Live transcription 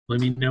Let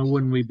me know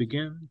when we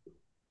begin.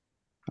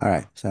 All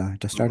right, so I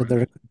just All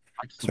right.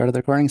 Excellent. started the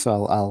recording,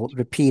 so I'll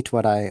repeat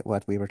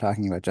what we were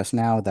talking about just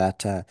now.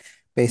 That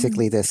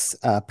basically this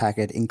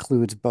packet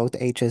includes both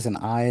H's and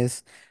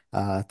I's.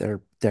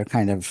 They're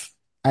kind of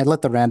I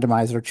let the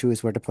randomizer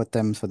choose where to put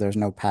them, so there's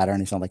no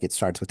pattern. It's not like it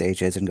starts with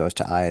H's and goes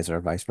to I's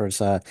or vice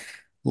versa.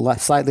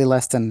 Slightly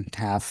less than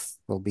half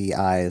will be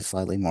I's,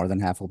 slightly more than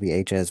half will be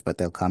H's, but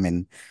they'll come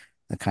in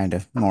a kind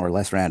of more or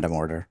less random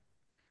order.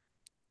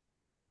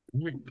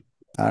 All right.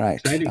 All right.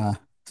 Exciting.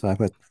 So I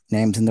put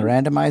names in the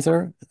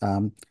randomizer.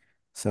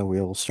 So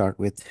we'll start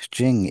with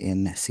Jing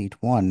in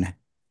seat one.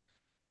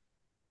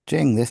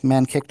 Jing, this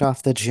man kicked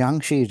off the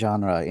Jiangxi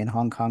genre in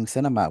Hong Kong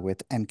cinema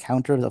with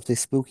Encounters of the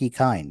Spooky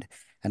Kind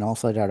and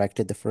also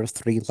directed the first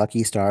three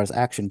Lucky Stars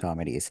action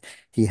comedies.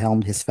 He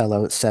helmed his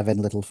fellow Seven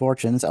Little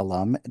Fortunes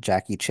alum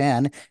Jackie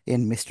Chan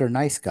in Mr.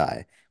 Nice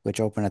Guy, which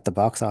opened at the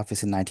box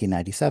office in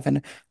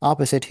 1997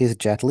 opposite his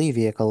Jet Li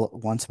vehicle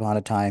Once Upon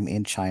a Time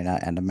in China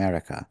and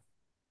America.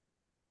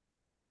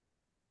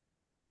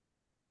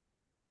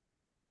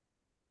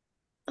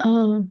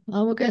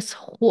 I would guess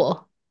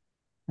火.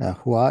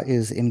 Hua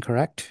is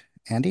incorrect.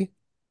 Andy?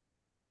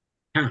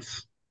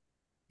 Yes.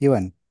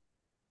 Ewan,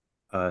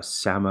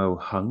 Sammo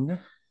Hung.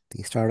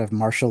 the start of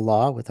martial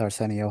law with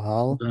Arsenio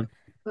Hall. Done.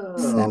 Oh,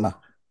 Sama. huh.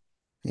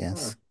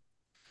 Yes.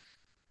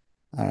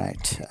 All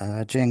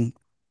right. Jing,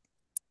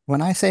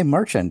 when I say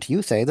merchant,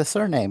 you say the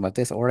surname of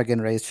this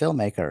Oregon-raised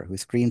filmmaker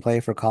whose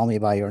screenplay for Call Me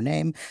by Your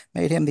Name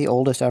made him the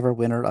oldest ever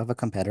winner of a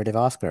competitive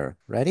Oscar.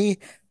 Ready?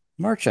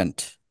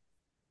 Merchant.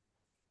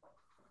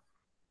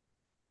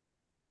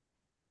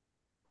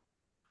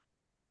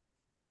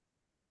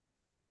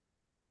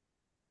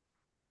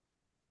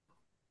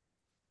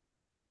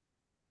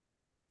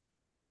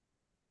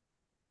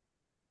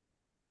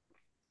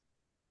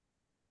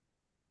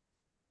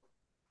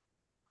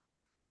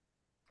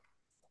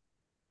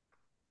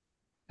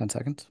 10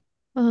 seconds.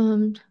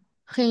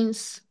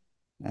 Hints.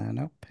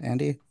 Nope.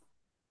 Andy?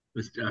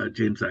 It's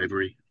James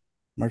Ivory.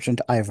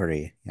 Merchant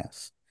Ivory.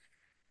 Yes.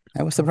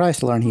 I was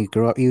surprised to learn he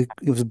grew up. He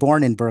was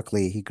born in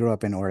Berkeley. He grew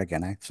up in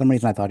Oregon. For some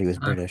reason, I thought he was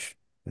Uh, British.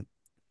 But,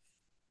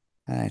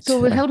 all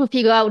So right. we have to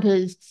figure out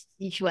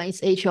each one is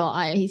H or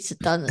I. It's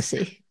done, let's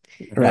see.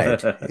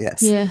 Right.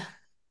 Yes. Yeah.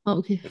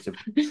 Okay.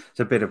 It's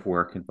a bit of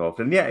work involved,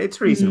 and yeah,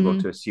 it's reasonable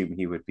Mm. to assume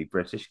he would be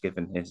British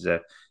given his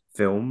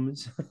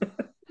films.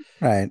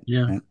 Right.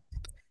 yeah. Right.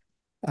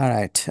 All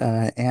right.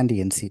 Andy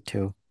in seat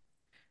two.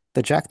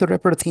 The Jack the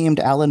Ripper themed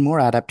Alan Moore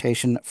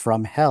adaptation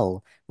From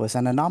Hell was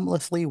an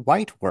anomalously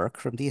white work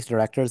from these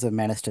directors of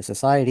Menace to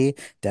Society,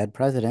 Dead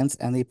Presidents,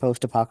 and the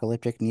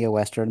post-apocalyptic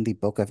neo-western The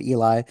Book of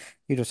Eli.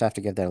 You just have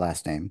to give their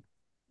last name.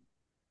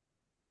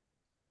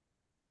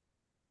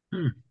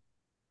 Hmm.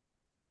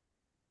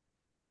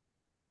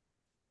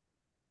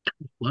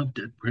 Love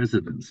Dead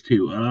Presidents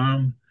too.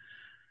 Man.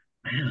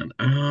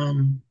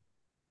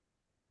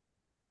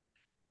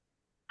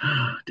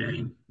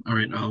 Dang. All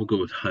right. I'll go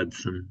with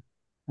Hudson.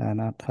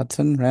 Not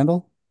Hudson,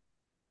 Randall.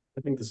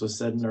 I think this was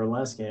said in our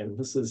last game.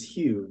 This is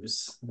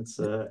Hughes. It's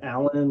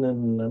Alan,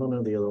 and I don't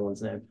know the other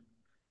one's name.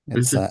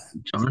 Is It's it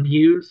John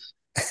Hughes?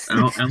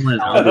 Alan Albert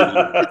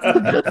Albert.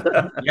 Hughes.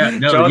 Yeah.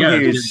 No. John Yeah.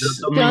 Hughes.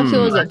 The John Hmm.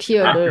 Hughes best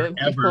appeared actor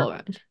ever. before,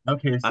 right?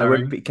 Okay. I would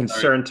Sorry. be Sorry.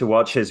 concerned to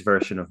watch his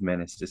version of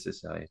Menace to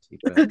Society,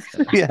 but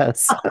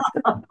yes.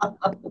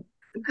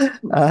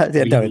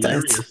 Yeah, Be no, it's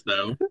hilarious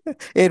though.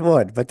 it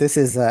would, but this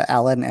is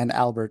Alan and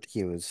Albert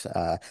Hughes,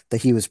 the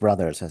Hughes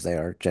brothers, as they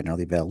are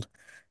generally billed.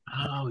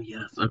 Oh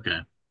yes.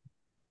 Okay.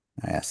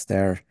 Yes,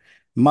 their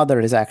mother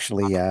is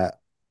actually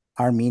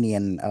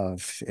Armenian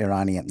of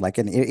Iranian,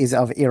 is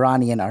of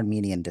Iranian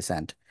Armenian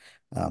descent.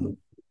 Um,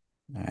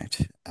 all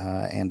right,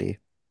 Andy.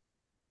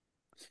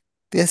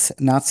 This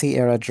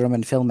Nazi-era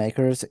German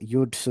filmmaker's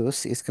Jud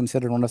is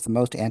considered one of the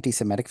most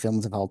anti-Semitic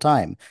films of all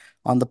time.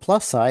 On the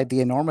plus side, the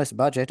enormous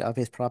budget of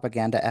his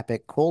propaganda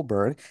epic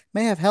Kohlberg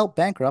may have helped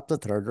bankrupt the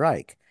Third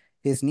Reich.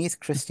 His niece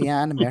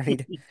Christiane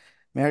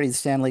married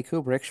Stanley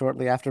Kubrick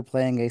shortly after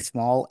playing a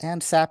small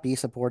and sappy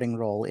supporting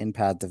role in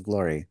Paths of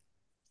Glory.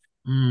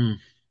 Hmm.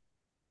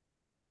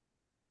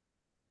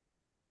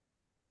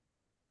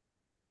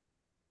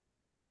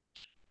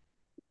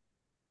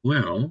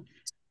 Well,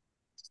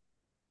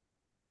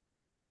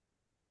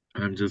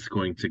 I'm just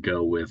going to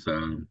go with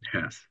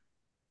Hess.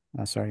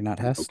 Sorry, not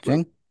No Hess. clue.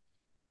 Jing?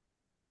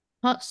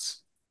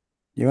 Us.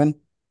 Ewan?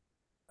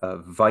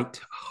 Veit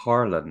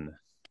Harlan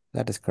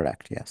That is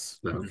correct, yes.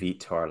 or So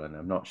Veit Harlan,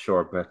 I'm not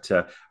sure, but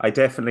I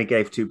definitely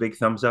gave two big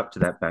thumbs up to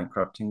that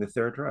bankrupting the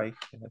Third Reich.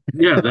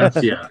 yeah, Good that's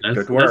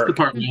the work.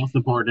 part we all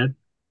supported.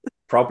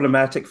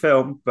 Problematic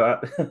film,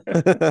 but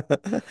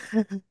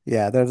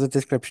Yeah, there's a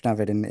description of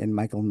it in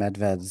Michael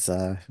Medved's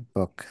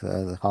book,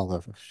 The Hall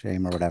of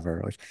Shame or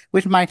whatever,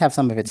 which might have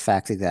some of its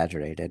facts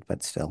exaggerated,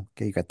 but still,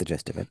 you get the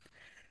gist of it.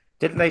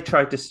 didn't they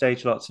try to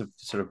stage lots of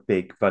sort of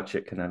big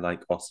budget kind of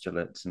like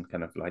Austerlitz and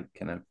kind of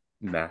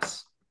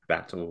mass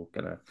battle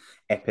kind of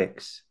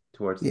epics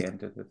towards Yeah, the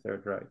end of the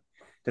Third Reich?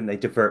 Didn't they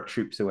divert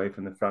troops away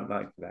from the front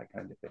line for that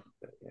kind of thing?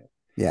 But, yeah.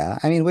 Yeah,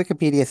 I mean,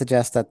 Wikipedia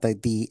suggests that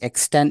the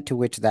extent to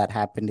which that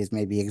happened is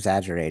maybe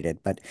exaggerated,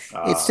 but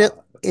it still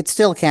Ah, it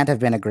still can't have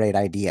been a great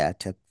idea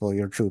to pull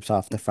your troops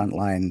off the front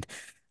line.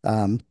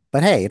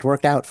 But hey, it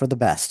worked out for the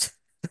best.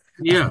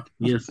 Yeah,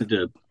 yes, it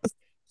did.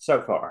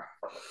 so far.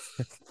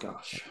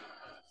 Gosh.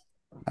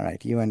 All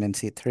right, you in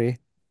seat 3.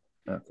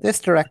 Okay. This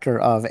director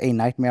of A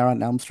Nightmare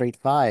on Elm Street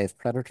 5,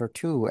 Predator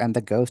 2, and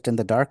The Ghost in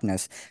the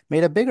Darkness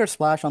made a bigger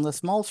splash on the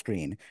small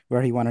screen,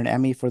 where he won an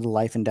Emmy for The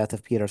Life and Death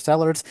of Peter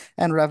Sellers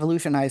and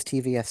revolutionized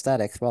TV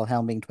aesthetics while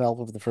helming 12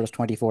 of the first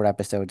 24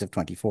 episodes of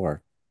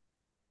 24.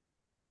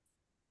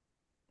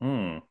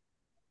 Hmm.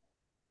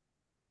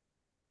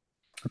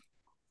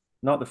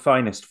 Not the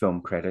finest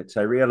film credits.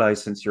 I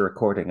realize since you're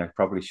recording, I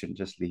probably shouldn't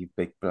just leave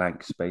big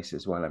blank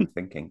spaces while I'm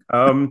thinking.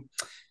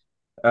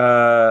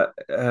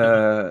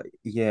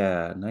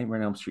 Yeah, Nightmare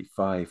on Elm Street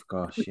 5.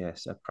 Gosh,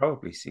 yes, I've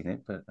probably seen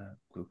it, but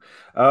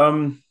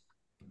um,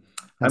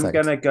 10 I'm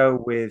seconds. gonna go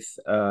with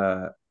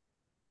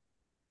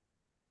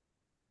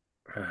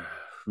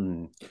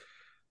hmm,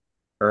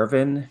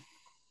 Irvin.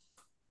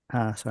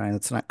 Sorry,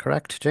 that's not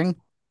correct.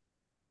 Jing?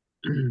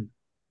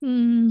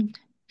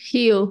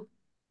 Hugh.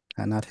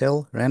 Not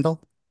Hill. Randall?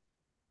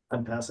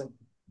 I'm passing.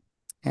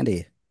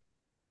 Andy?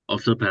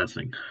 Also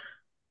passing.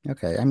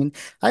 Okay, I mean,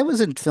 I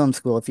was in film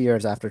school a few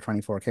years after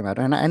 24 came out,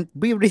 and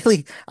we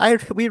really,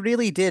 we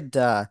really did,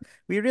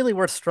 we really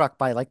were struck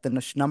by like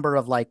the number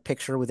of like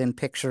picture within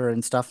picture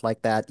and stuff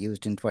like that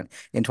used in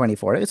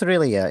 24. It was a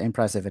really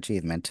impressive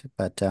achievement.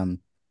 But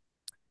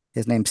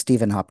his name's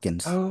Stephen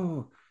Hopkins.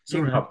 Oh,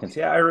 Stephen right. Hopkins.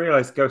 Yeah, I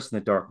realized Ghost in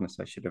the Darkness.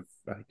 I should have.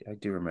 I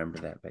do remember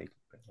that vaguely.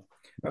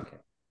 Okay.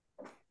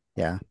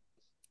 Yeah,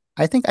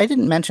 I think I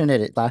didn't mention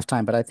it last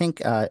time, but I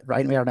think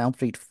Nightmare on Elm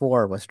Street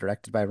 4 was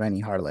directed by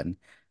Rennie Harlan.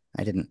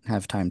 I didn't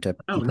have time to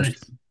Oh, push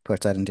nice.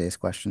 push that into his I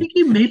question. think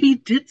you maybe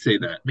did say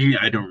that. Maybe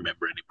I don't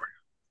remember anymore.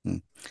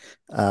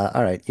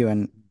 All right,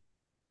 Ewan.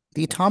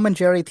 The Tom and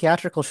Jerry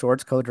theatrical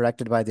shorts,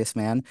 co-directed by this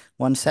man,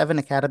 won 7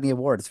 Academy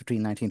Awards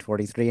between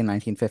 1943 and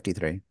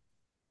 1953.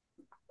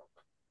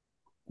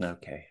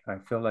 Okay. I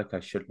feel like I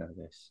should know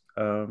this.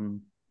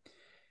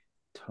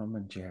 Tom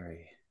and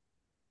Jerry.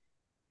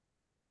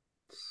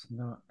 It's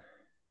not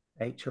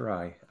H or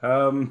I.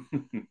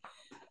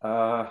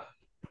 uh,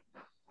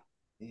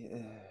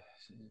 yeah.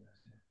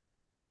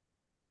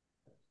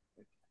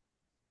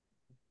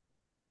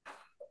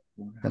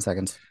 10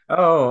 seconds.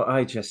 Oh,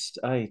 I just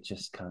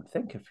can't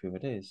think of who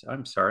it is.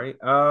 I'm sorry.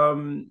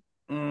 I'm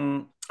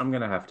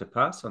gonna have to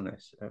pass on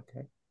this.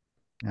 Okay.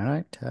 All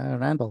right,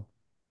 Randall,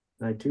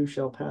 I too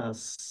shall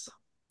pass.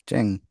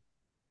 Jing,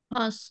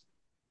 Pass.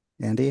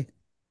 Andy.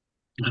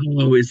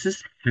 Oh, is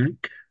this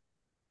Hack?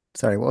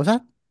 Sorry, what was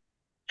that?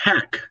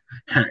 Hack.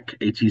 Hack.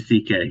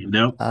 Heck.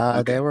 No?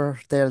 Okay.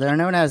 They're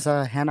known as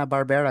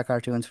Hanna-Barbera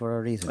cartoons for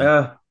a reason.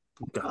 God.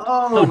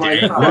 Oh Oh, my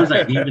dang. What was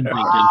I God. even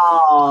thinking?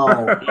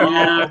 Wow.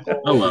 Yeah.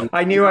 Oh, well.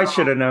 I knew I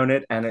should have known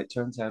it, and it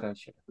turns out I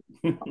should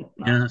have.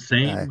 Yeah, Uh,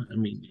 same. I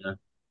mean, yeah.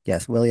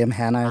 yes, William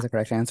Hanna is the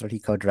correct answer. He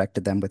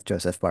co-directed them with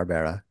Joseph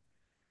Barbera.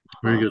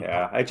 Very good.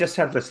 Yeah, I just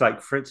had this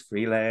like Fritz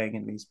Freelang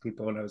and these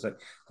people, and I was like,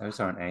 those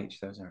aren't H,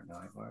 those aren't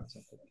I. Why was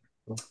I thinking?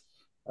 Oh,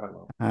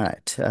 well. All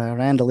right,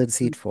 Randall in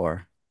seat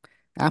 4.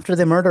 After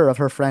the murder of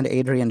her friend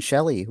Adrienne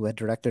Shelley, who had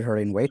directed her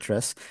in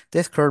Waitress,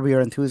 this Curb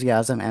Your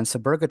Enthusiasm and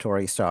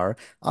Suburgatory star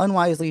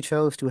unwisely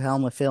chose to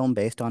helm a film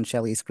based on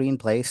Shelley's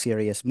screenplay,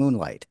 Serious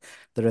Moonlight.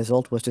 The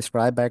result was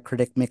described by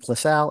critic Mick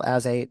LaSalle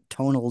as a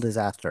tonal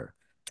disaster.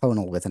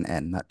 Tonal with an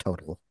N, not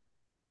total.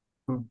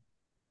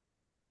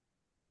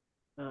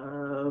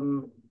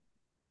 Um,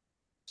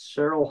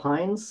 Cheryl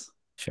Hines.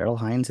 Cheryl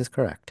Hines is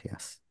correct,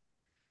 yes.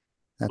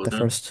 That Well the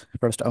done.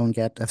 first own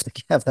get of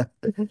the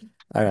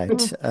All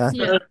right,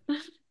 Yeah.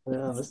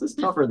 Yeah, this is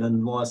tougher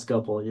than the last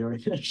couple. You're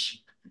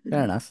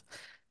fair enough.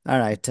 All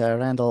right,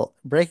 Randall,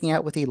 breaking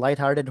out with the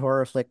lighthearted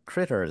horror flick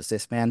Critters,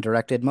 this man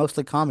directed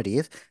mostly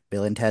comedies,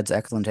 Bill and Ted's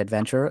Excellent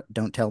Adventure,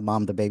 Don't Tell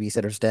Mom the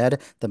Babysitter's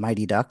Dead, The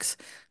Mighty Ducks,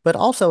 but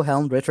also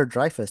helmed Richard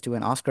Dreyfuss to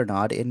an Oscar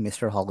nod in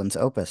Mr. Holland's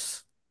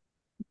Opus.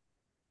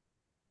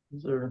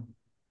 These are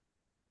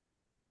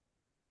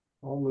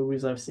all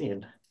movies I've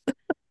seen.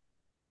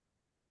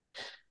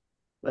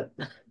 But,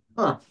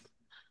 huh,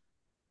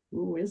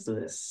 who is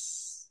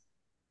this?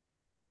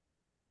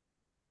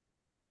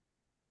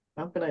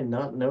 How can I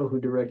not know who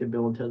directed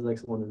Bill and Ted's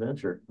Excellent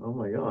Adventure? Oh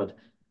my God.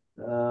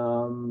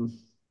 Um,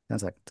 10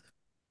 seconds.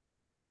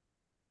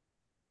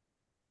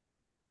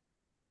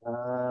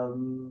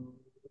 um,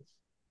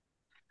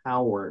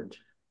 Howard.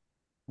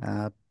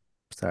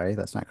 Sorry,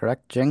 that's not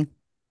correct. Jing,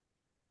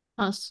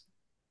 Pass.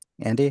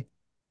 Andy,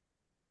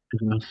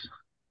 Yes.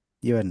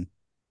 Ewan.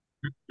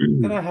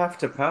 Gonna have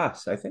to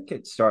pass. I think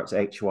it starts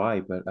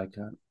HY, but I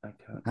can't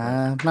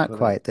Not pull it.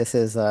 quite. This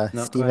is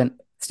Not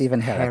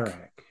Stephen Herrick.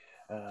 Herrick.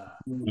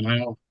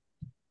 Wow.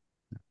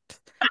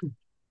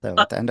 So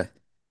at the end of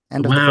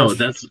the Wow, first,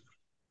 that's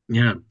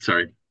yeah,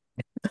 sorry.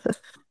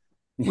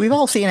 we've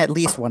all seen at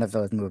least one of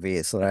those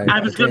movies, right? I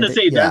was gonna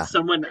say Yeah. that's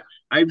someone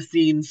I've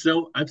seen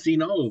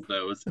all of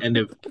those and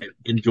have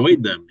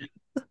enjoyed them.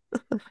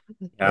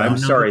 Yeah, I'm no,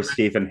 sorry, no.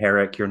 Stephen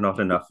Herrick. You're not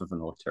enough of an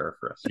auteur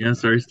for us. Yeah,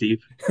 sorry,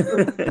 Steve.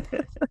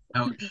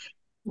 Ouch.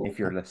 If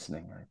you're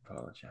listening, I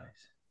apologize.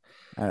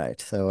 All right,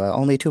 so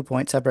only 2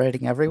 points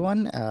separating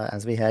everyone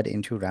as we head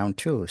into round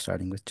two,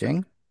 starting with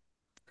Jing.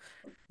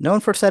 Known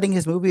for setting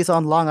his movies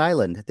on Long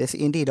Island, this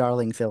indie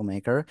darling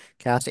filmmaker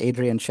cast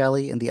Adrian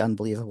Shelley in The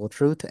Unbelievable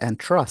Truth and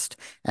Trust,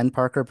 and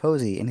Parker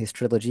Posey in his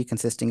trilogy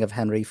consisting of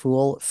Henry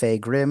Fool, Fay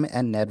Grimm,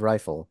 and Ned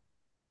Rifle.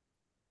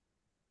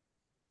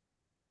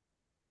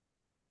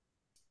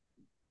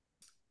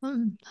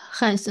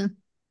 Hanson.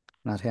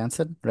 Not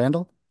Hanson.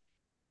 Randall?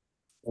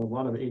 A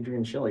lot of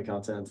Adrian Shelley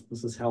content.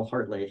 This is Hal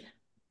Hartley.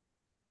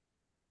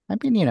 I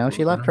mean, you know,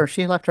 she Well left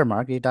done. her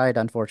mark. He died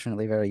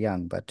unfortunately very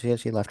young, but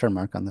she left her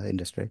mark on the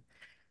industry.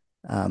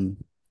 All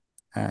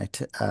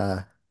right.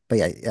 But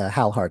yeah,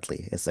 Hal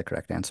Hartley is the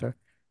correct answer.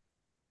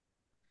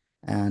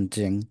 And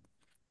Jing.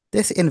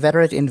 This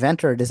inveterate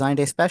inventor designed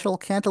a special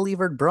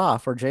cantilevered bra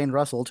for Jane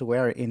Russell to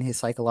wear in his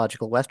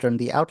psychological western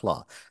The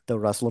Outlaw, though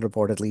Russell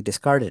reportedly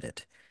discarded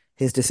it.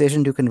 His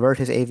decision to convert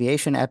his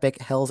aviation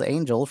epic Hell's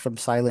Angel from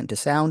silent to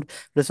sound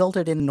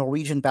resulted in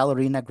Norwegian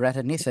ballerina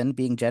Greta Nissen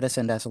being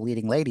jettisoned as a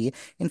leading lady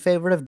in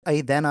favor of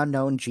a then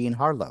unknown Jean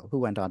Harlow, who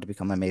went on to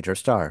become a major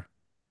star.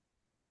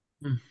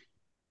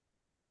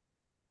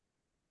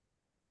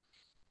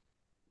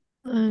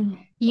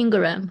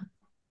 Ingram.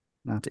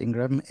 Not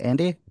Ingram.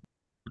 Andy?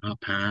 I'll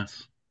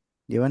pass.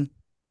 Ewan?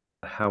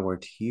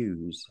 Howard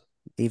Hughes.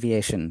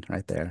 Aviation,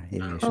 right there.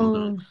 Aviation.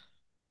 Oh,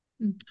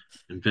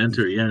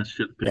 Inventor, yeah,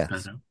 should have picked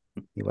Yes. that out.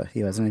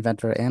 He was an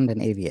inventor and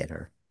an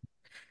aviator.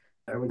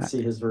 I would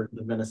see his version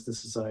of Menace to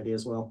Society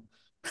as well.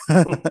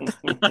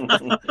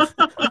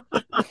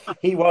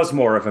 He was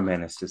more of a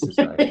menace to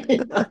society.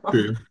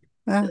 True.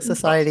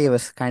 Society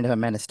was kind of a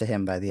menace to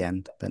him by the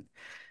end, but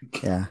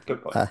yeah.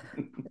 Good point.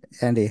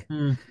 Andy,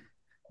 Hmm.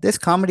 this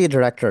comedy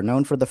director,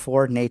 known for the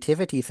four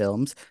Nativity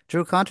films,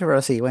 drew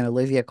controversy when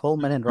Olivia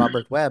Colman and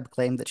Robert Webb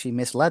claimed that she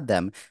misled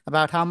them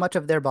about how much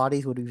of their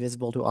bodies would be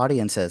visible to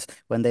audiences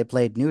when they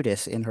played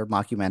nudists in her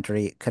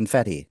mockumentary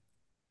Confetti.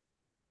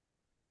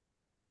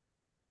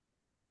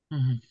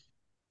 Hmm.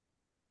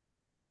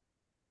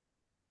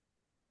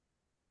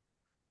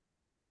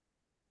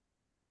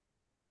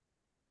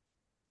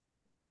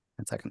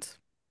 10 seconds.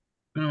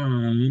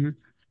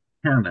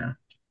 Hannah.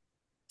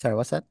 Sorry,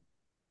 what's that?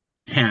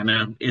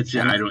 Hannah. It's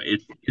Hannah. I don't.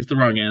 It's the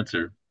wrong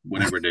answer.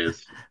 Whatever it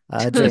is.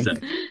 Jing, Is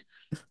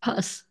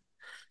pass.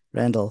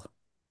 Randall,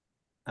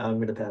 I'm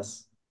going to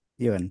pass.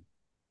 Ewan.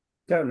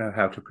 Don't know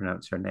how to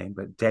pronounce her name,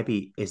 but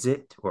Debbie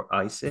Izzet or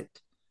Isit?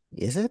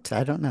 Is it?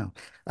 I don't know.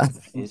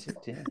 Is it?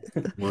 Yeah.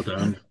 Well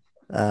done.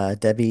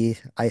 Debbie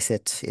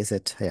Isit, is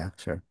it? Yeah,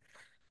 sure.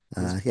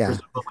 Yeah.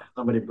 Presumably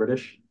somebody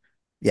British.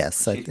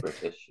 Yes. She's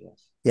British,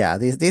 yes. Yeah,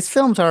 these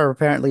films are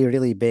apparently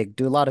really big,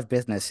 do a lot of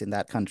business in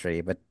that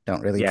country, but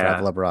don't really Yeah.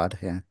 travel abroad.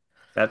 Yeah.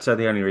 That's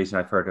the only reason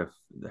I've heard of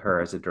her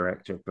as a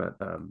director, but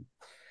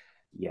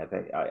yeah,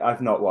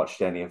 I've not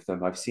watched any of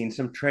them. I've seen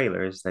some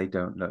trailers. They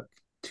don't look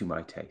to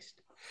my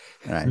taste.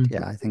 Right.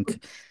 Yeah,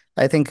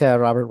 I think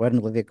Robert Wood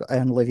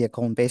and Olivia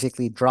Colman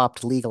basically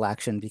dropped legal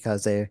action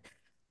because they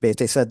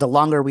said the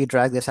longer we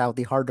drag this out,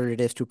 the harder it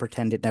is to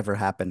pretend it never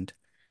happened.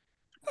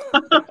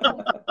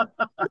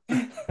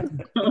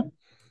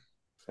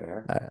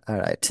 Fair. All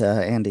right,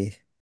 Andy.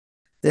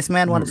 This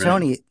man won a All right.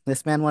 Tony.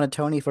 This man won a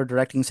Tony for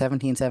directing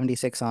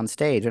 1776 on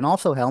stage and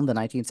also helmed the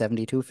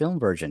 1972 film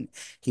version.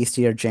 He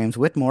steered James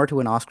Whitmore to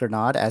an Oscar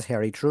nod as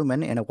Harry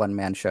Truman in a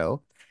one-man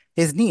show.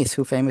 His niece,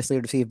 who famously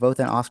received both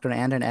an Oscar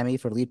and an Emmy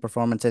for lead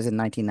performances in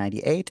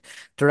 1998,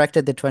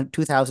 directed the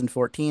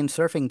 2014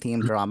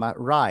 surfing-themed drama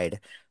Ride.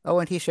 Oh,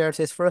 and he shares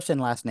his first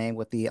and last name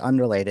with the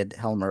unrelated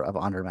Helmer of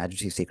On Her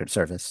Majesty's Secret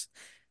Service.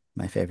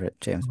 My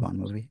favorite James Bond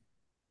movie.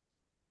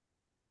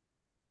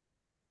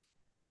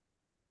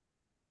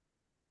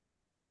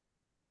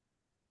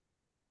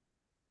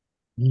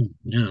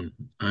 Yeah,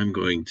 I'm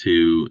going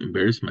to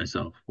embarrass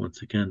myself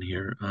once again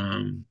here.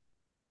 10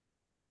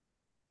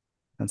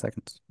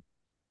 seconds.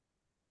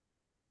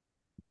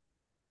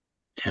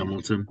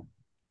 Hamilton.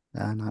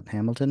 Not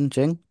Hamilton.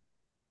 Jing?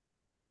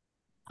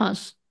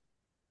 Pass.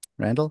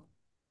 Randall?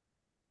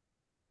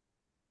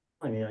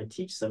 I mean, I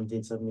teach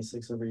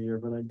 1776 every year,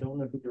 but I don't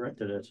know who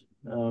directed it.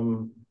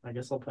 I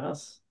guess I'll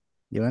pass.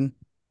 Ewan?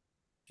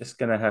 Just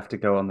gonna have to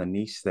go on the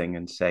niece thing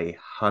and say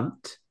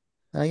Hunt.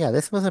 Yeah,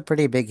 this was a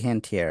pretty big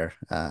hint here.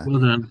 Well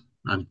done.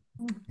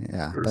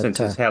 Yeah, Since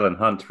but it's Helen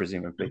Hunt,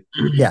 presumably.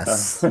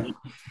 yes.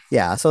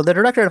 Yeah, so the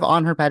director of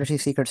On Her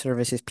Majesty's Secret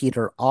Service is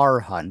Peter R.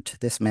 Hunt.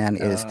 This man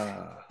is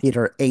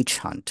Peter H.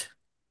 Hunt.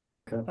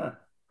 Okay.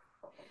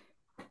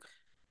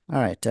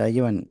 All right,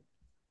 Ewan.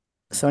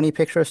 Sony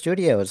Picture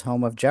Studios,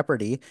 home of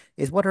Jeopardy,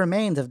 is what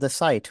remains of the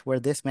site where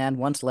this man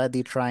once led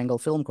the Triangle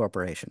Film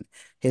Corporation.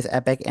 His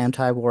epic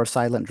anti-war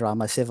silent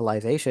drama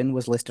Civilization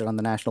was listed on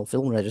the National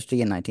Film Registry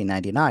in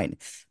 1999.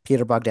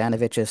 Peter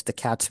Bogdanovich's The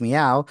Cat's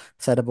Meow,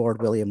 set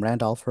aboard William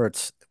Randolph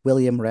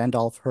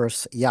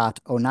Hearst's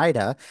yacht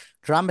Oneida,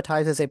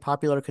 dramatizes a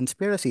popular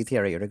conspiracy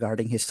theory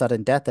regarding his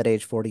sudden death at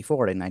age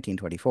 44 in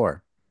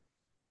 1924.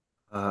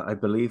 I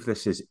believe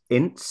this is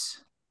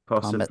Ince,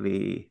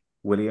 possibly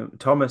William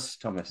Thomas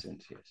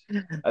Ince.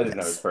 Yes, I didn't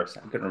know his Yes. first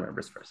name. I couldn't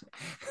remember his first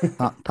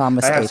name.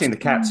 Thomas I have H. seen The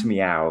Cat's Mm.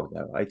 Meow,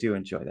 though. I do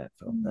enjoy that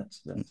film.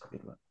 That's a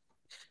good one.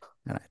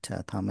 All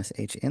right, Thomas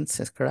H. Ince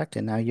is correct.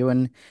 And now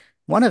Ewan,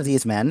 one of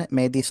these men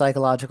made the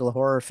psychological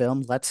horror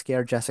film Let's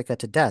Scare Jessica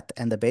to Death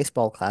and the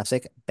baseball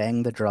classic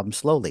Bang the Drum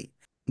Slowly.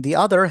 The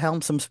other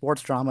helmed some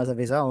sports dramas of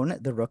his own,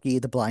 The Rookie,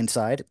 The Blind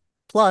Side,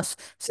 plus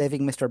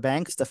Saving Mr.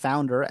 Banks, The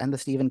Founder, and the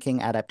Stephen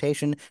King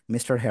adaptation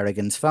Mr.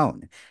 Harrigan's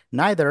Phone.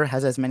 Neither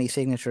has as many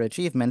signature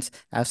achievements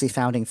as the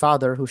founding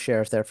father who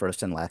shares their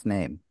first and last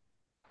name.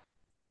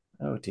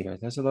 Oh dear,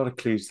 there's a lot of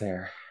clues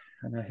there,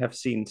 and I have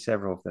seen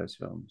several of those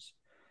films.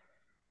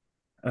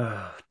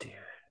 Oh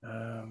dear.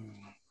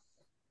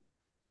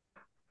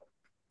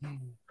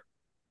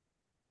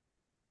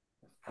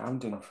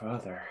 Founding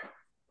father.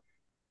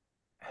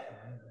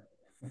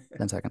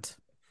 10 seconds.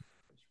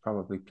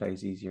 Probably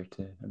plays easier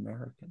to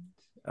Americans.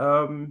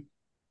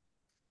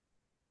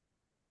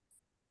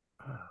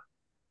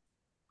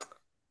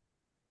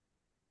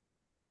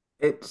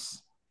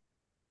 It's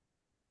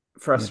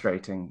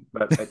frustrating,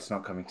 but it's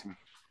not coming to me.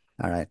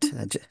 All right,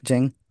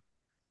 Jing,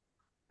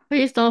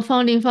 Based on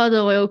founding father,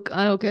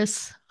 I'll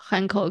guess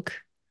Hancock.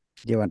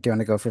 do you want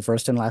to go for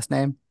first and last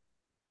name?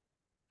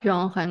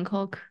 John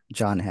Hancock.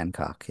 John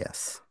Hancock,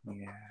 yes.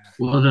 Yeah.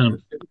 Well done.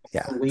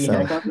 Yeah. Lee So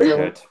Hancock.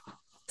 Good.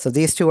 so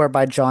these two are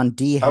by John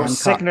D. Oh, Hancock.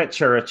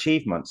 signature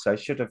achievements. I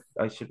should have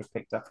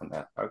picked up on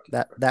that.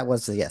 Okay. That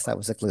was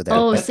a clue there.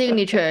 Oh, But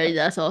signature.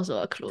 That's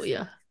also a clue.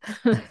 Yeah.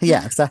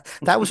 yes,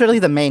 that was really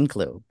the main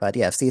clue. But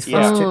yes,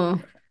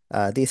 Oh,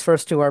 these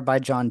first two are by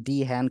John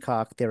D.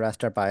 Hancock. The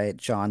rest are by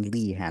John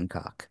Lee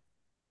Hancock.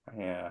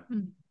 Yeah.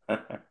 All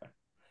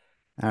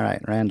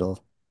right,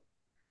 Randall.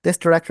 This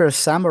director's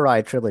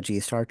samurai trilogy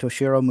starred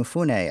Toshiro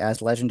Mifune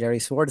as legendary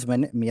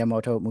swordsman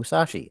Miyamoto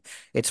Musashi.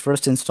 Its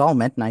first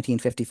installment,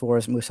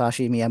 1954's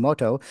Musashi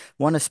Miyamoto,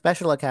 won a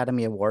Special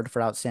Academy Award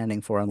for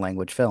Outstanding Foreign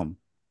Language Film.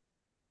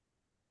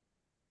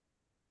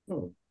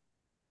 All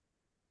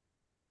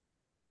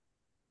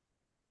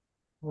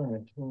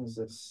right, what is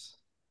this?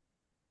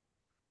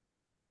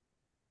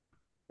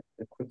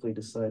 I quickly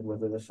decide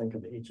whether to think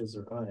of H's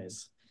or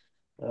I's.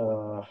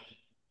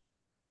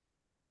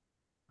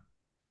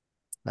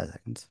 5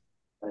 seconds.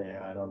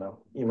 Yeah, I don't know.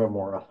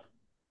 Imamura.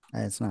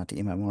 It's not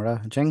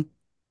Imamura. Jing?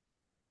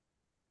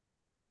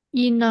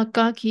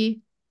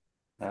 Inagaki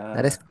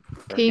That is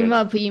very came good.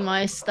 up in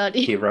my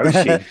study.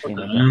 Hiroshi.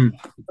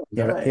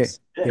 Nice.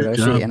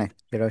 Hiroshi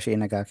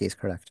Inagaki is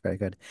correct. Very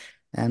good.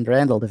 And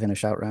Randall to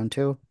finish out round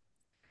two.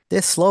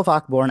 This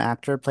Slovak-born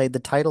actor played the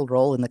title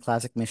role in the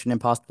classic Mission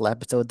Impossible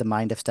episode The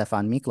Mind of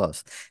Stefan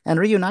Miklos, and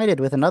reunited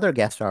with another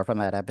guest star from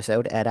that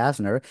episode, Ed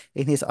Asner,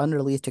 in his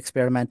unreleased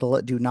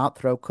experimental Do Not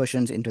Throw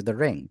Cushions into the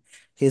Ring.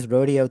 His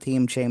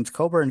rodeo-themed James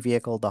Coburn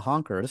vehicle, The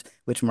Honkers,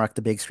 which marked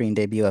the big screen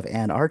debut of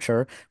Anne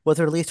Archer, was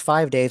released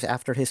 5 days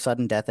after his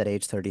sudden death at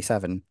age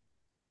 37.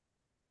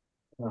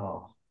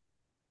 Oh.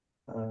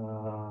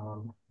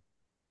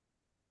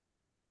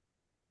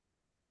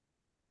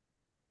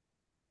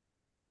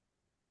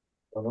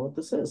 Don't know what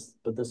this is,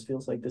 but this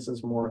feels like this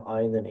is more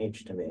I than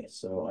H to me.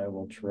 So I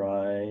will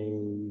try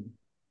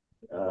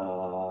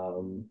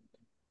the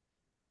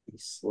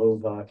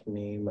Slovak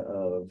name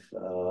of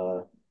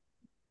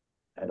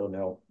I don't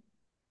know,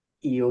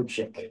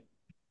 Iochik.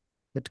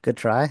 Good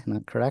try.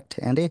 Not correct.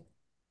 Andy?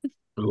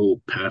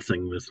 Oh,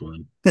 passing this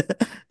one.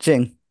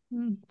 Jing?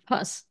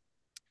 Pass.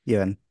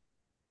 Ewan?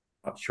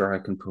 Not sure I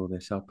can pull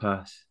this. I'll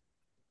pass.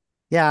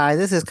 Yeah,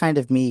 this is kind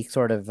of me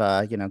sort of,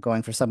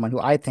 going for someone who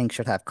I think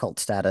should have cult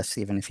status,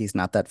 even if he's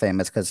not that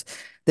famous, because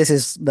this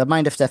is The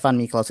Mind of Stefan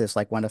Miklos is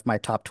like one of my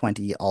top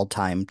 20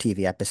 all-time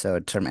TV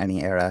episodes from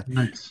any era.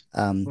 Nice.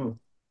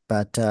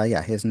 But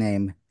yeah, his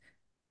name,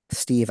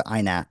 Steve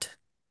Einat.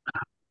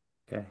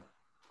 Okay.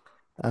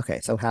 Okay,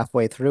 so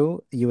halfway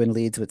through, Ewan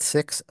leads with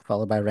 6,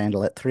 followed by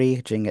Randall at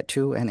 3, Jing at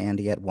 2, and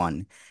Andy at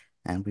 1.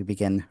 And we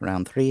begin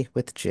round 3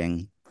 with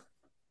Jing.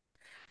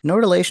 No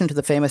relation to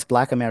the famous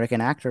Black American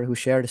actor who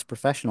shared his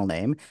professional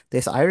name,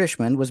 this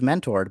Irishman was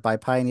mentored by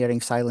pioneering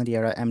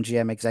silent-era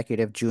MGM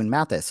executive June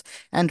Mathis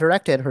and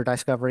directed her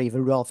discovery of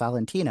Rudolph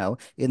Valentino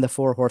in The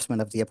Four Horsemen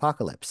of the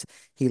Apocalypse.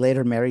 He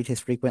later married his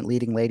frequent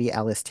leading lady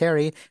Alice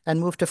Terry and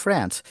moved to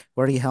France,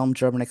 where he helmed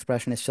German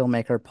expressionist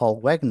filmmaker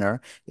Paul Wegener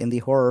in the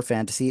horror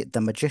fantasy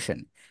The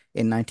Magician.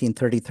 In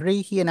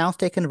 1933, he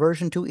announced a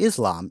conversion to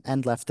Islam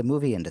and left the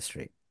movie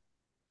industry.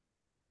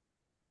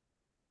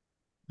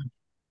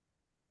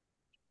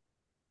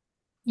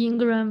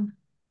 Ingram.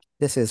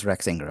 This is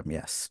Rex Ingram,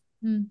 yes.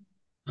 Oh,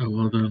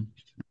 well done.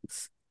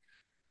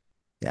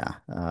 Yeah,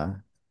 I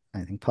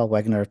think Paul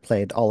Wegener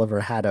played Oliver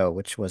Haddo,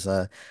 which was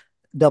a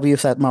W.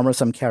 Somerset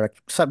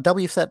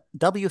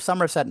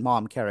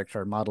Maugham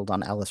character modeled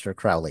on Aleister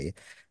Crowley,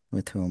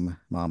 with whom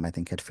Maugham, I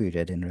think, had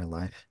feuded in real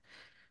life.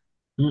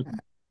 Mm.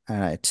 All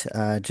right,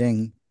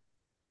 Jing.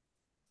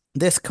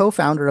 This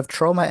co-founder of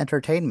Troma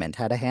Entertainment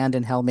had a hand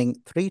in helming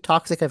 3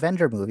 Toxic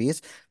Avenger movies,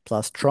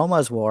 plus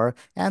Troma's War,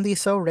 and the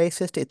so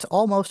racist it's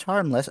almost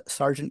harmless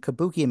Sergeant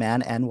Kabuki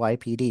Man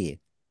NYPD.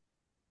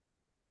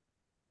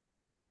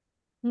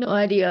 No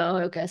idea.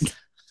 I'll guess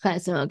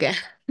Hanson again.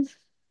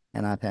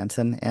 Not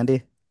Hansen.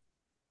 Andy?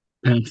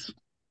 Thanks.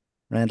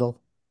 Randall?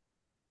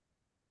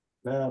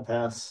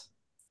 Pass.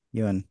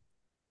 Ewan?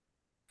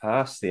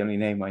 Pass. The only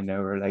name I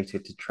know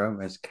related to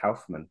Troma is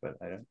Kaufman, but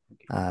I don't think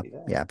he would be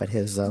there. Yeah, but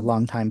his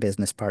longtime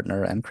business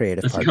partner and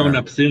creative That's partner. coming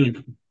up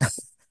soon.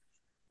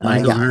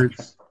 Michael yeah.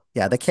 Hertz.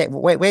 Yeah, the K.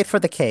 Wait for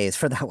the K's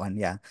for that one.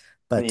 Yeah,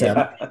 but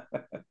Yeah.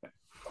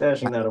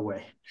 Dashing that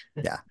away.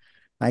 yeah,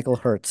 Michael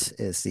Hertz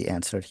is the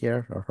answer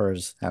here, or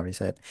hers, however you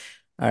say it.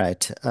 All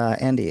right,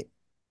 Andy.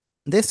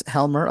 This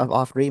Helmer of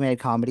oft-remade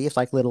comedies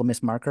like Little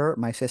Miss Marker,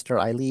 My Sister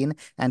Eileen,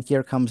 and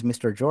Here Comes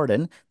Mr.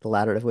 Jordan, the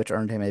latter of which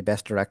earned him a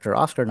Best Director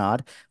Oscar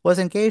nod, was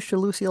engaged to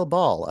Lucille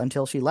Ball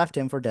until she left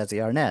him for Desi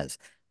Arnaz.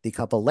 The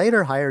couple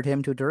later hired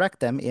him to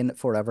direct them in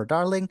Forever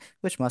Darling,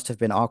 which must have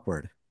been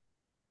awkward.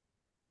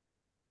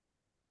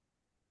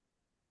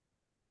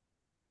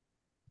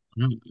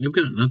 I've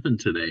got nothing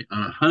today.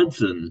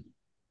 Hudson.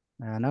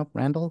 No,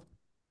 Randall?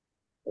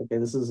 Okay,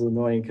 this is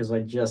annoying because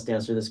I just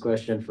answered this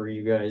question for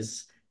you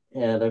guys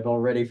and I've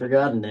already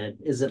forgotten it.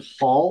 Is it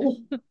Hall?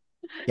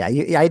 Yeah,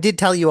 I did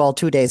tell you all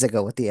 2 days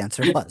ago what the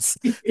answer was.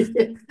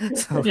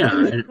 So, Yeah,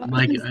 I'm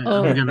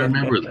gonna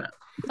remember that.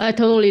 I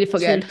totally 2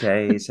 forget.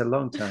 days, a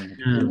long time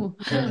ago.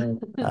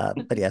 Yeah.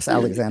 but yes,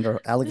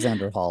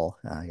 Alexander Hall.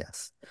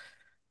 Yes.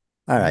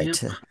 All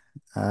right, Yep.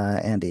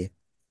 Andy.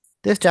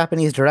 This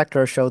Japanese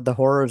director showed the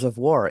horrors of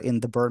war in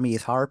The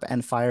Burmese Harp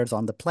and Fires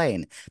on the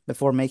Plain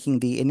before making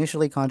the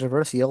initially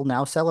controversial,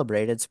 now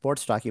celebrated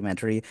sports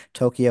documentary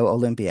Tokyo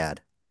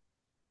Olympiad.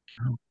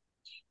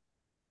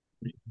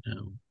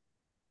 No.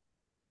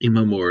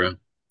 Imamura.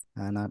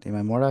 Not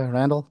Imamura.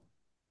 Randall?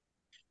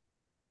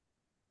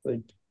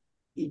 Like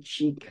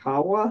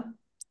Ichikawa?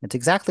 It's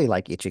exactly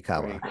like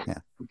Ichikawa. Right.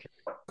 Yeah.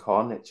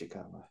 Kon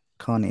Ichikawa.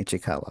 Kon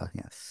Ichikawa,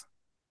 yes.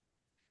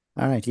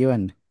 All right,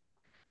 Ewan.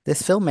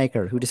 This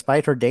filmmaker, who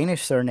despite her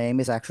Danish surname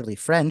is actually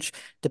French,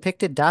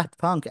 depicted Daft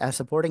Punk as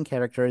supporting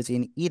characters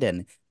in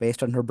Eden,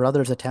 based on her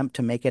brother's attempt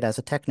to make it as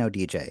a techno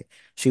DJ.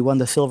 She won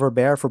the Silver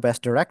Bear for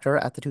Best Director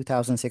at the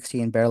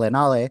 2016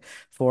 Berlinale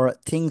for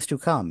Things to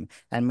Come,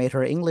 and made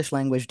her English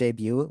language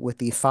debut with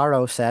the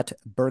Faro set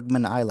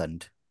Bergman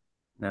Island.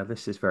 Now,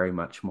 this is very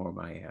much more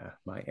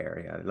my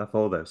area. I love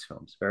all those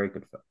films. Very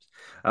good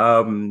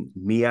films.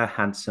 Mia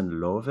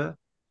Hansen-Løve.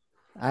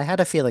 I had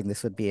a feeling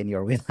this would be in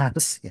your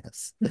wheelhouse,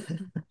 yes.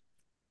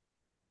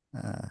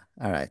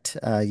 All right,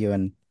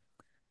 Ewan.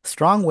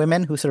 Strong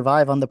women who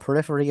survive on the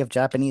periphery of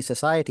Japanese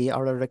society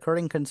are a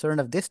recurring concern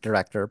of this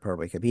director, per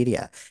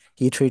Wikipedia.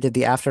 He treated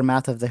the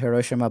aftermath of the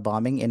Hiroshima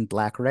bombing in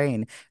Black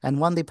Rain and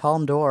won the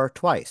Palme d'Or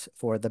twice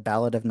for The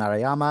Ballad of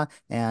Narayama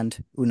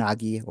and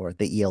Unagi, or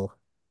The Eel.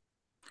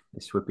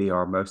 This would be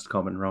our most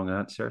common wrong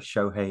answer.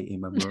 Shohei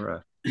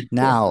Imamura.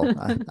 Now,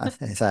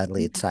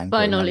 sadly, it's time for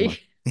Finally. one more.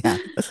 Yeah.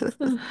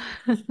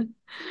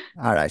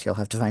 All right, you'll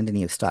have to find a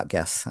new stop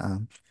guess.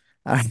 All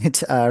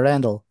right,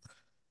 Randall.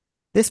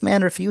 This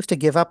man refused to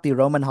give up the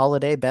Roman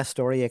Holiday Best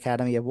Story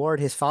Academy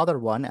Award his father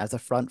won as a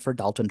front for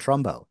Dalton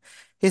Trumbo.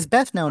 His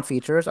best-known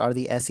features are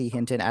the S.E.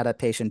 Hinton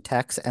adaptation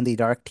Tex and the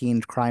dark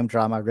teen crime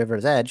drama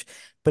River's Edge,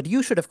 but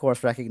you should of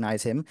course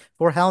recognize him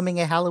for helming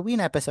a Halloween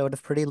episode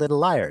of Pretty Little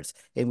Liars,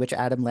 in which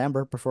Adam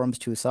Lambert performs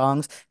 2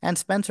 songs, and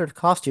Spencer's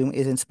costume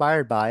is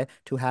inspired by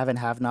To Have and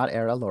Have Not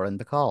era Lauren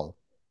Bacall.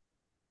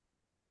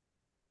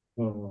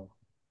 Oh.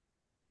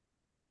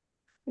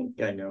 I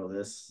think I know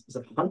this. Is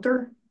it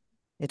Hunter?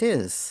 It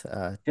is.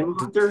 Tim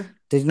Hunter?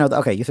 Did you know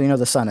okay, so you know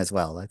the son as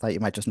well. I thought you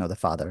might just know the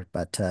father,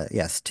 but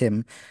yes,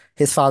 Tim.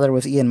 His father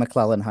was Ian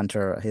McClellan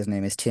Hunter. His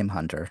name is Tim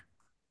Hunter.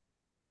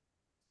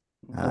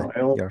 I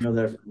only your- know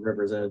that from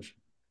River's Edge.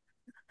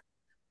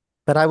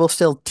 But I will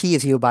still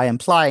tease you by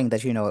implying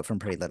that you know it from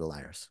Pretty Little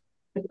Liars.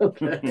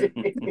 Okay.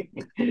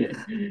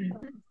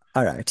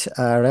 All right,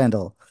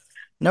 Randall.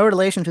 No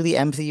relation to the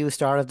MCU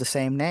star of the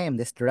same name,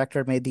 this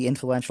director made the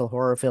influential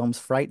horror films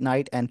Fright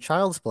Night and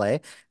Child's Play,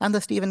 and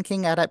the Stephen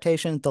King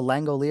adaptations The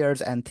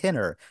Langoliers and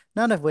Thinner,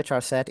 none of which are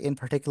set in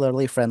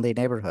particularly friendly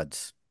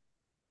neighborhoods.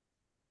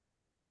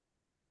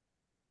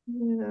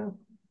 Yeah,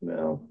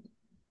 no.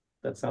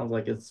 That sounds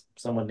like it's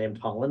someone named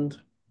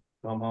Holland.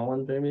 Tom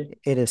Holland, maybe?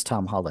 It is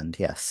Tom Holland,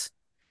 yes.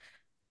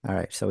 All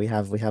right, so we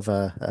have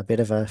a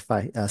bit of a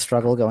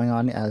struggle going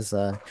on as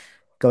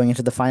going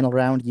into the final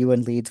round.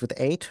 Ewan leads with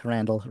 8,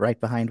 Randall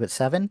right behind with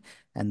 7,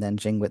 and then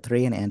Jing with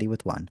 3 and Andy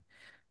with 1.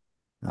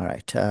 All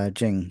right,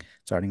 Jing,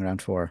 starting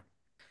round 4.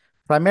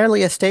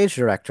 Primarily a stage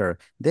director,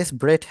 this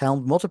Brit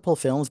helmed multiple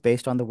films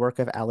based on the work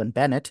of Alan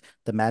Bennett,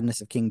 The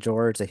Madness of King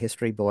George, The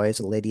History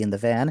Boys, Lady in the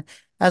Van,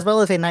 as well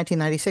as a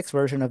 1996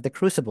 version of The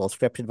Crucible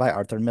scripted by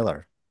Arthur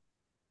Miller.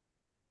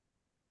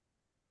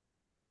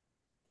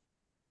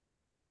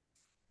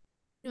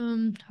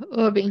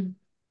 Irving.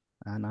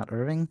 Not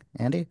Irving.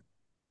 Andy?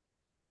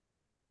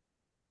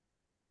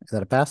 Is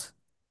that a pass?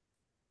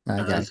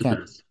 Yeah, I That's a can't.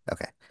 pass.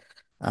 Okay.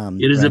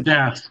 It is a Rand-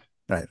 pass.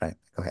 Right.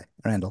 Okay,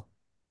 Randall.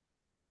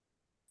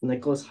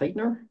 Nicholas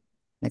Heitner?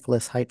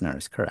 Nicholas Heitner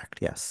is correct.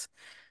 Yes.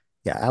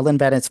 Yeah, Alan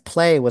Bennett's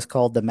play was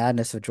called The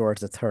Madness of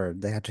George III.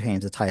 They had to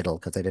change the title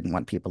because they didn't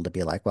want people to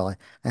be like, well,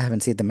 I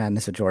haven't seen The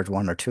Madness of George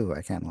 1 or 2.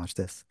 I can't watch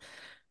this.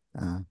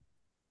 All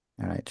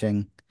right,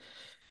 Jing.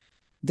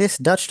 This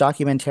Dutch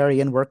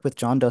documentarian worked with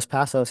John Dos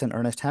Passos and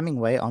Ernest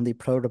Hemingway on the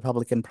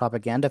pro-Republican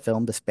propaganda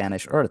film The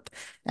Spanish Earth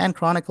and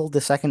chronicled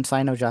the Second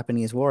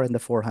Sino-Japanese War in the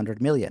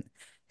 400 Million.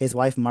 His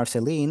wife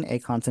Marceline, a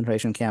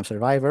concentration camp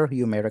survivor who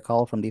you may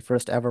recall from the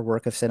first ever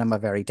work of cinema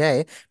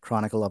verite,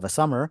 Chronicle of a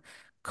Summer,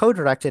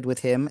 co-directed with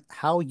him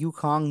How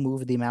Yukong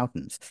Moved the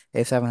Mountains,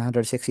 a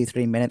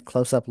 763-minute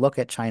close-up look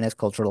at China's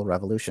Cultural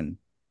Revolution.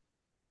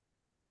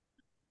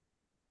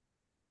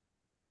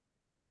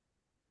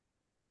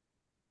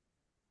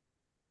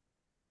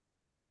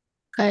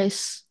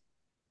 Hess.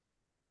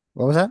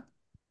 What was that?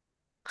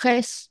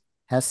 Hess.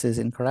 Hess is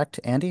incorrect.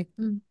 Andy?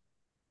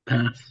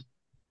 Pass.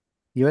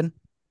 Ewan?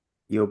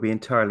 You'll be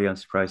entirely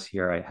unsurprised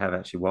here. I have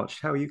actually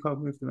watched How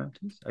Yukong Move the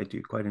Mountains. I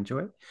do quite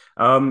enjoy it.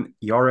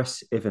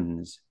 Joris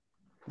Ivens.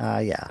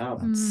 Yeah, Oh.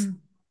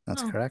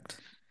 that's Oh. correct.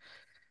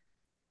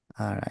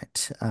 All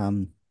right.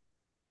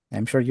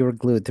 I'm sure you were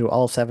glued through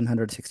all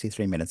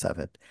 763 minutes of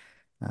it.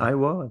 I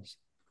was.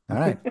 All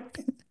right.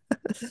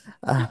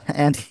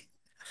 And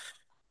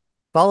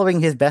following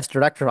his Best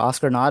Director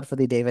Oscar nod for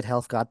the David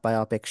Helfgott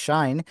biopic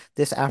Shine,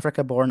 this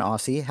Africa-born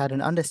Aussie had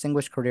an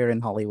undistinguished career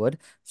in Hollywood,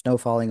 Snow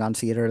Falling on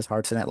Cedars,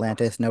 Hearts in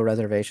Atlantis, No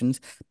Reservations,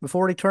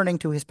 before returning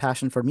to his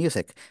passion for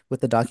music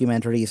with the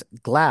documentaries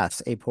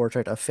Glass, A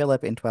Portrait of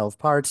Philip in 12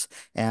 Parts,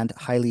 and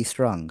Highly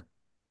Strung.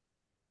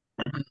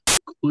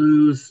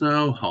 Clues,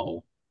 so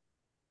Hull.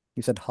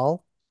 You said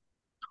Hull?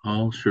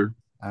 Hull, sure.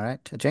 All right.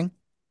 Jing?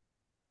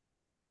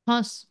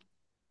 Pass.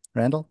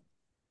 Randall?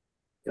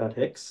 Scott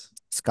Hicks.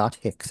 Scott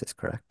Hicks is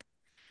correct.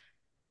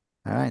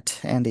 All right,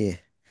 Andy.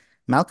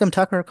 Malcolm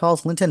Tucker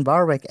calls Linton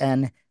Barwick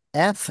an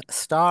F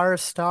star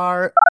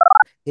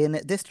in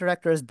this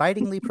director's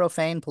bitingly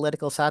profane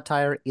political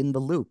satire In the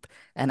Loop,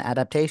 an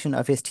adaptation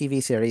of his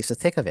TV series The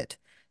Thick of It.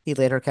 He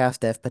later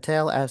cast Dev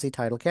Patel as the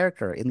title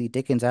character in the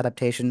Dickens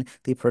adaptation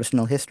The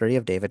Personal History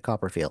of David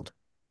Copperfield.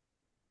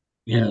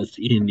 Yes,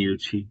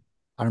 Iannucci.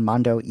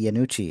 Armando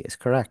Iannucci is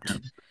correct.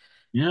 Yes.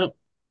 Yep.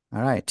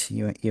 All right,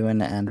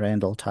 Ewan and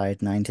Randall tied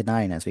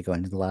 9-9 as we go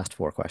into the last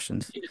four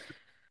questions.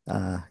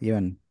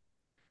 Ewan.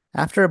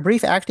 After a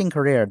brief acting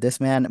career, this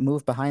man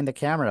moved behind the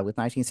camera with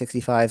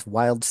 1965's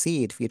Wild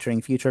Seed,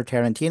 featuring future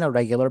Tarantino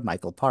regular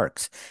Michael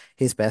Parks.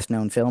 His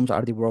best-known films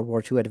are the World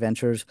War II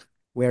adventures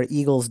Where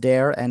Eagles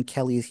Dare and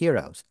Kelly's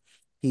Heroes.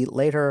 He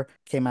later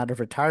came out of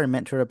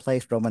retirement to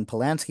replace Roman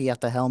Polanski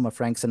at the helm of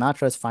Frank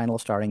Sinatra's final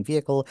starring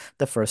vehicle,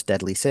 The First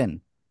Deadly Sin.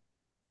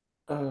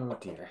 Oh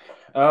dear.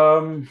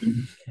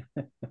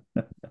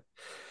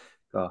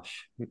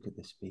 Gosh, who could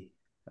this be?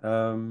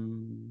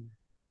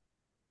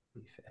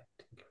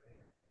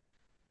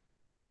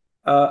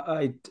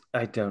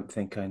 I don't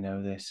think I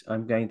know this.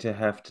 I'm going to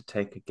have to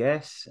take a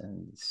guess,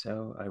 and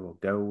so I will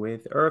go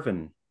with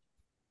Irvin.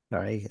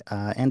 Sorry,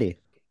 Andy.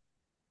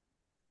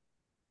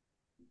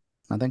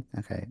 Nothing?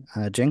 Okay.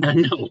 Jing?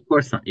 No, of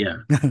course not. Yeah.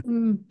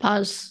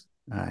 Pass.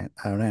 All right.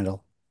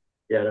 Randall.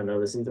 Yeah, I don't know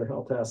this either.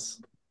 I'll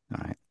pass.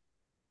 All right.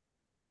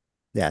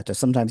 Yeah, just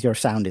sometimes your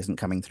sound isn't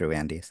coming through,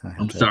 Andy. So I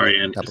have I'm to sorry,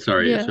 Andy. double-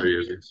 Sorry. Yeah.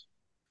 Sorry.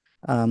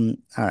 All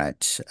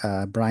right.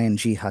 Brian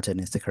G. Hutton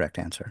is the correct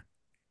answer.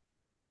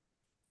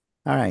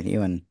 All right,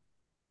 Ewan.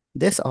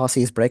 This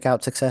Aussie's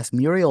breakout success,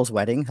 Muriel's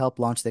Wedding, helped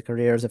launch the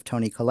careers of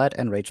Toni Collette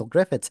and Rachel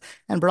Griffiths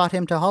and brought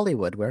him to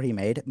Hollywood, where he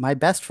made My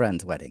Best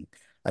Friend's Wedding.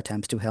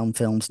 Attempts to helm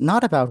films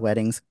not about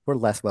weddings were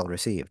less well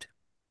received.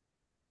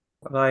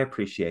 Well, I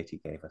appreciate he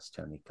gave us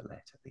Toni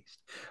Collette at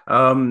least.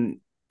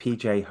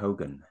 PJ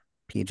Hogan.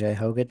 PJ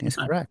Hogan is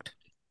correct.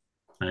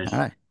 Nice.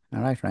 All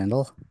right,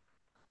 Randall.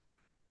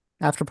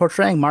 After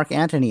portraying Mark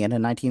Antony in a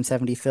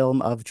 1970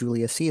 film of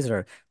Julius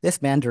Caesar,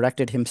 this man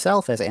directed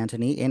himself as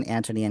Antony in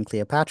Antony and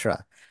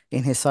Cleopatra.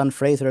 In his son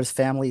Fraser's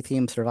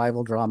family-themed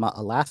survival drama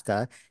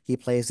Alaska, he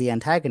plays the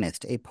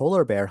antagonist, a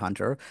polar bear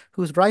hunter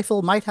whose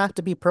rifle might have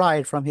to be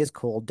pried from his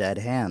cold, dead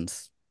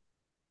hands.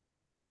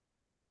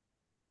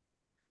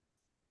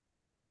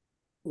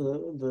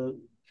 The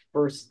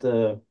first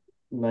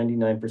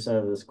 99%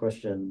 of this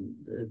question,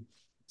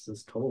 this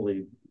is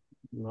totally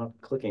not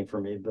clicking for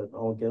me, but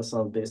I'll guess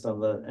based on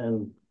the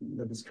end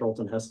that it's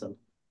Charlton Heston.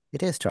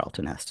 It is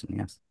Charlton Heston,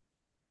 yes.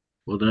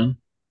 Well done.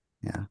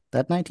 Yeah,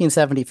 that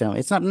 1970 film.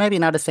 It's maybe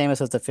not as famous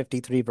as the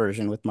 53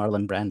 version with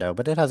Marlon Brando,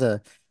 but it has a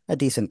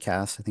decent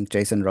cast. I think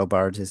Jason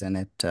Robards is in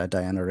it.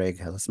 Diana Rigg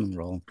has a small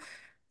role.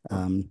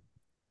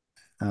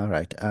 All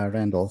right,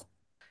 Randall.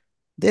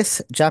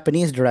 This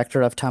Japanese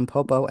director of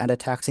Tampopo and a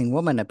Taxing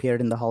Woman appeared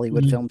in the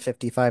Hollywood film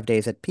 55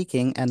 Days at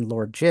Peking and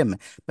Lord Jim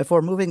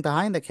before moving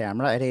behind the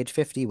camera at age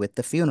 50 with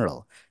The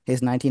Funeral.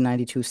 His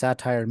 1992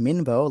 satire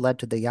Minbo led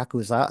to the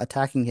Yakuza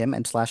attacking him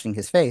and slashing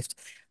his face.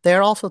 They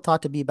are also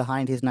thought to be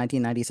behind his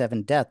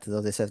 1997 death,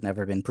 though this has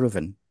never been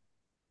proven.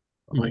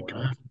 Oh my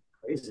God.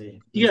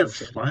 Crazy. He got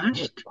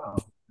slashed? Wow.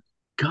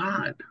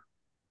 God.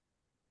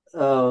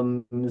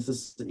 Is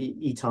this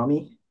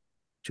Itami?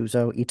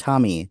 Juzo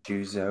Itami.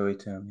 Juzo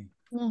Itami.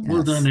 Well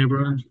Yes. done,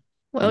 everyone.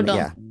 Well done.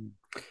 Yeah.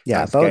 Yeah,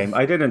 Nice both. game.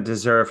 I didn't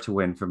deserve to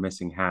win for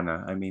missing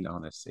Hannah. I mean,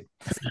 honestly.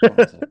 What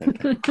was I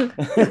thinking?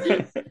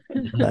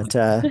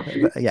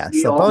 But yeah,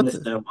 We so all both.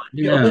 missed that one.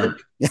 Yeah.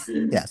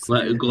 Yes.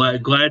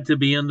 Glad to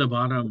be in the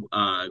bottom.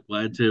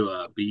 Glad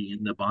to be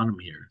in the bottom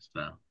here.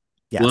 So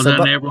Yeah. well So done,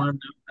 bo- everyone.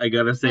 I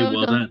gotta say, Well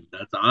well done. done.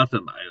 That's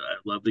awesome. I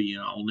love the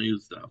all new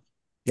stuff.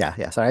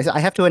 yeah. So I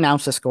have to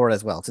announce the score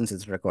as well since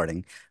it's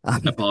recording. I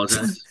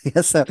apologize.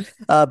 Yes. So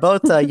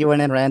both Ewan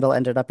and Randall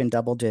ended up in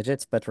double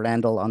digits, but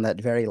Randall on that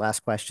very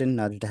last question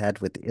nudged ahead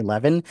with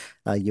 11.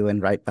 Ewan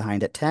right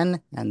behind at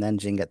 10, and then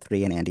Jing at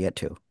 3 and Andy at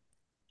 2.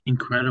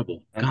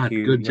 Incredible. Thank God,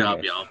 you, good job,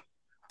 Yogesh. y'all.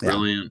 Yeah.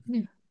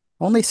 Brilliant.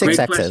 Only 6 Great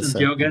X's. questions, So,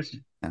 Yogesh.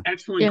 yeah.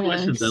 Excellent Yeah,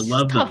 questions. I it's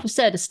love them. tough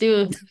set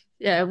still.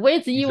 Yeah,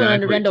 with you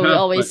and Exactly. Randall,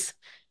 we Tough,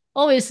 but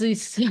always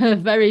is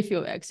very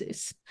few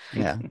X's.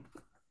 Yeah.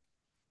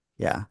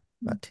 Yeah.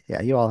 But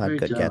yeah, you all had great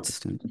good job.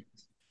 gets.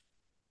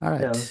 All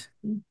right.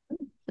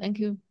 Thank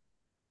you.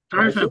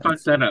 Sorry if I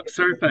fucked that up.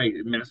 Sorry if I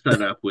messed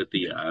that up with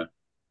the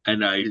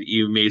and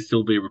you may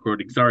still be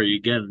recording. Sorry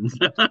again.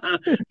 Sorry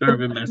if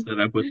I messed that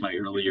up with my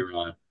earlier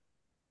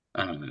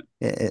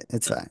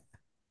It's fine.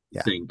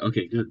 Yeah. thing.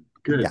 Okay, good.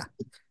 Yeah.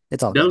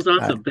 It's all That good. was All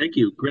right. awesome. Thank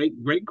you.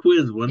 Great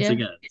quiz once Yeah.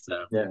 again.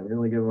 So Yeah,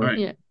 really good one. all right.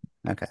 Yeah.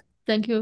 Okay. Thank you.